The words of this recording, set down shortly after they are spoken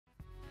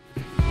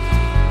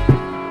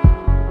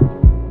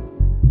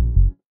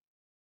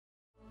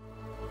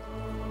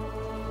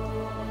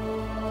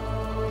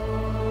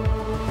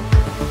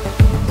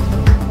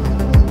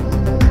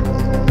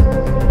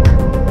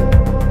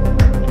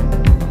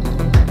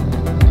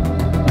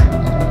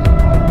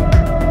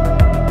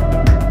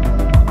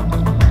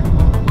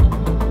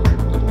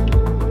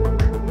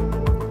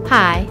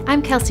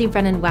Kelsea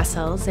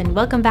Brennan-Wessels, and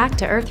welcome back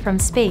to Earth from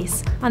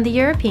Space on the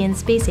European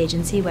Space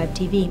Agency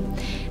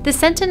Web-TV. The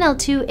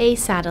Sentinel-2A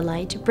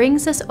satellite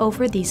brings us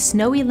over the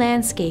snowy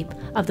landscape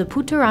of the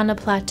Putorana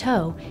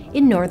Plateau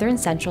in northern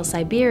Central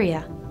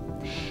Siberia.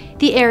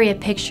 The area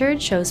pictured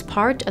shows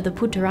part of the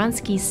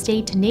Putoransky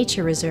State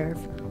Nature Reserve,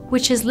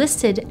 which is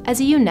listed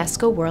as a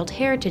UNESCO World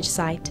Heritage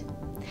Site.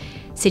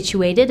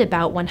 Situated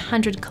about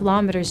 100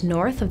 kilometers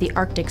north of the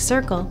Arctic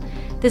Circle,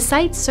 the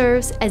site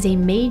serves as a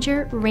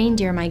major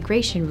reindeer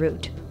migration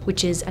route,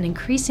 which is an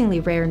increasingly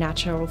rare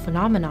natural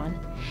phenomenon,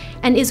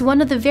 and is one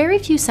of the very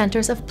few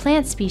centers of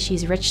plant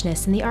species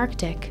richness in the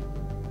Arctic.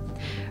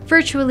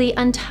 Virtually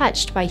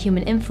untouched by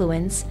human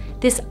influence,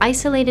 this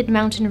isolated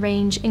mountain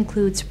range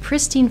includes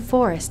pristine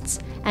forests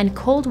and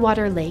cold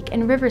water lake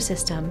and river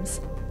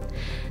systems.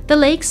 The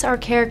lakes are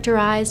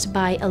characterized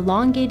by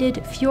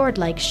elongated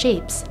fjord-like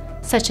shapes,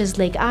 such as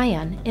Lake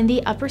Ion in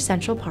the upper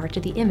central part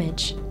of the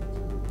image.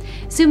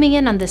 Zooming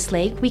in on this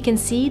lake, we can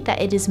see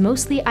that it is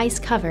mostly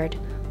ice-covered,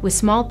 with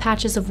small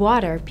patches of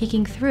water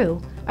peeking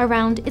through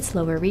around its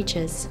lower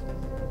reaches.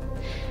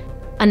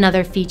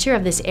 Another feature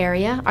of this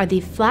area are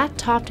the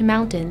flat-topped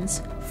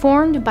mountains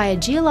formed by a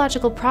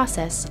geological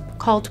process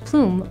called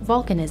plume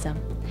volcanism.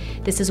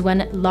 This is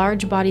when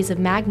large bodies of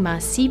magma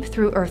seep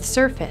through Earth's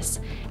surface,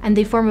 and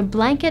they form a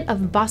blanket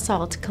of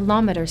basalt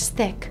kilometers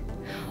thick.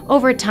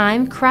 Over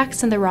time,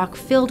 cracks in the rock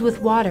filled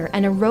with water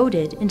and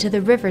eroded into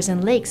the rivers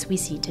and lakes we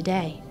see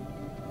today.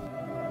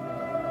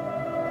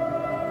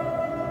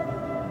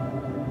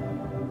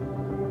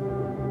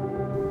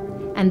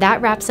 And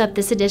that wraps up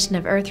this edition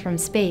of Earth from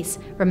Space.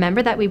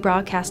 Remember that we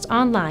broadcast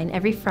online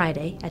every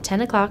Friday at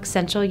 10 o'clock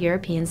Central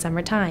European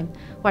Summer Time.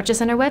 Watch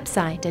us on our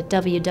website at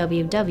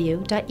www.esa.int.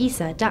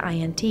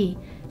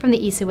 From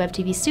the ESA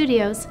Web-TV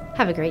studios,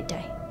 have a great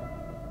day.